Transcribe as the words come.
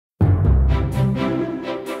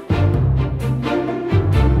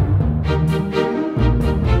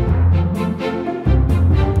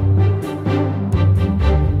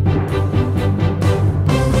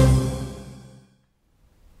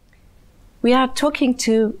We are talking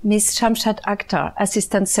to Ms. Shamshad Akhtar,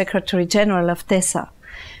 Assistant Secretary-General of DESA.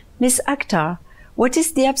 Ms. Akhtar, what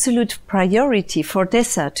is the absolute priority for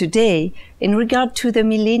DESA today in regard to the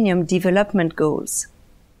Millennium Development Goals?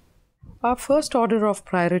 Our first order of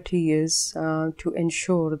priority is to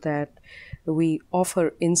ensure that we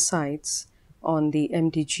offer insights on the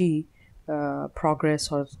MDG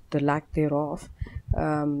progress or the lack thereof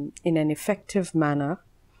in an effective manner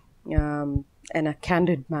and a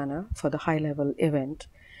candid manner for the high-level event.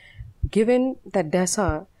 Given that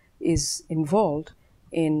DESA is involved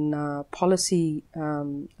in policy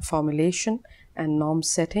formulation and norm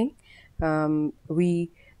setting,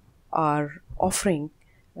 we are offering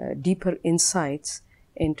deeper insights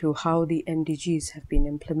into how the MDGs have been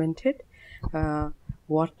implemented,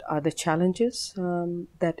 what are the challenges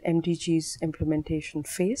that MDGs implementation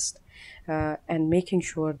faced, and making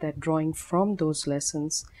sure that drawing from those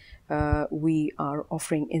lessons, we are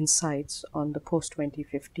offering insights on the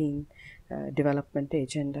post-2015 development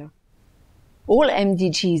agenda. All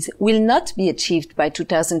MDGs will not be achieved by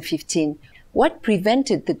 2015. What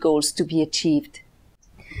prevented the goals to be achieved?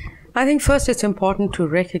 I think first it's important to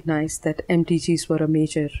recognize that MDGs were a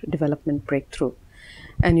major development breakthrough,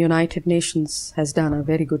 and United Nations has done a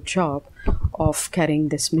very good job of carrying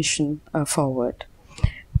this mission forward.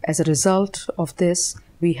 As a result of this,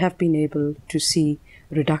 we have been able to see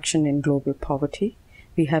reduction in global poverty.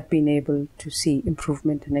 We have been able to see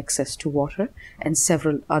improvement in access to water and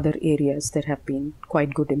several other areas that have been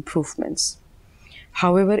quite good improvements.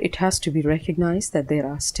 However, it has to be recognized that there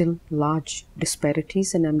are still large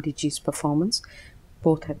disparities in MDGs performance,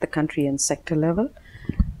 both at the country and sector level.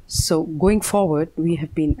 So going forward, we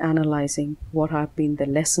have been analyzing what have been the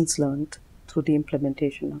lessons learned through the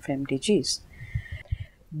implementation of MDGs.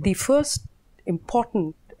 The first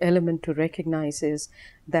important element to recognize is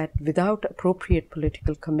that without appropriate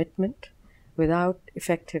political commitment, without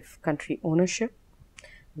effective country ownership,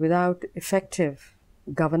 without effective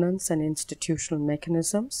governance and institutional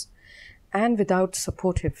mechanisms, and without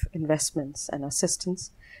supportive investments and assistance,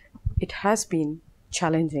 it has been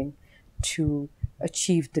challenging to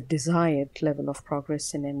achieve the desired level of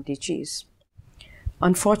progress in MDGs.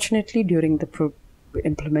 Unfortunately, during the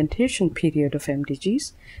implementation period of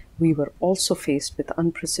MDGs, we were also faced with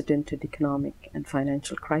unprecedented economic and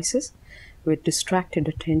financial crisis, with distracted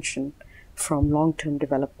attention from long-term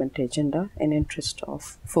development agenda in interest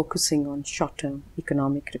of focusing on short-term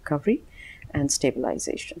economic recovery and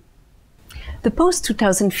stabilization. The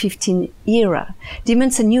post-2015 era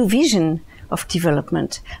demands a new vision of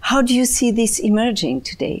development. How do you see this emerging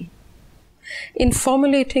today? In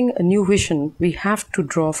formulating a new vision, we have to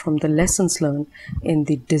draw from the lessons learned in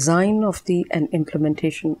the design of and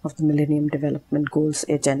implementation of the Millennium Development Goals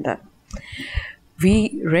agenda.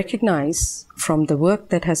 We recognize from the work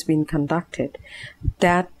that has been conducted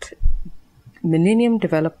that Millennium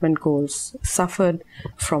Development Goals suffered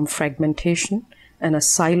from fragmentation and a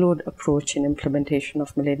siloed approach in implementation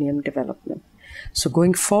of Millennium Development. So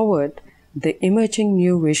going forward, the emerging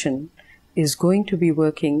new vision is going to be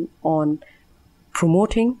working on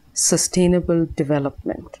promoting sustainable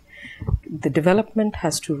development. The development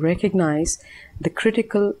has to recognize the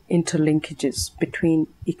critical interlinkages between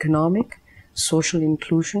economic, social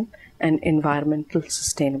inclusion, and environmental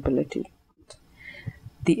sustainability.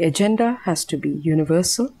 The agenda has to be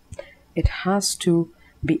universal. It has to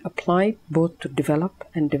be applied both to developed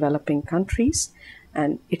and developing countries,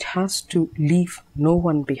 and it has to leave no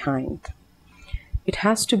one behind. It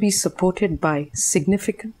has to be supported by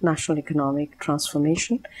significant national economic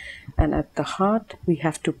transformation, and at the heart, we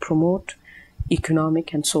have to promote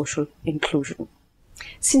economic and social inclusion.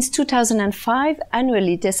 Since 2005,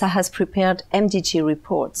 annually DESA has prepared MDG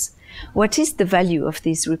reports. What is the value of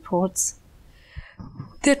these reports?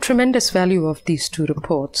 The tremendous value of these two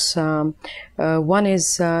reports. One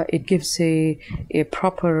is it gives a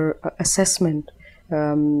proper assessment,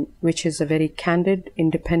 which is a very candid,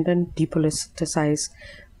 independent, depoliticized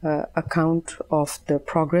account of the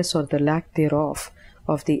progress or the lack thereof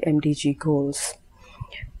of the MDG goals.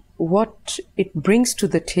 What it brings to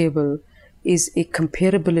the table is a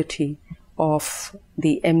comparability of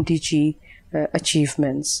the MDG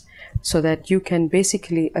achievements, so that you can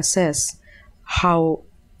basically assess how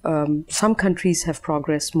some countries have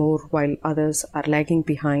progressed more while others are lagging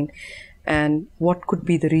behind, and what could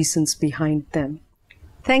be the reasons behind them.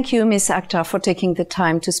 Thank you, Ms. Akhtar, for taking the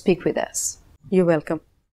time to speak with us. You're welcome.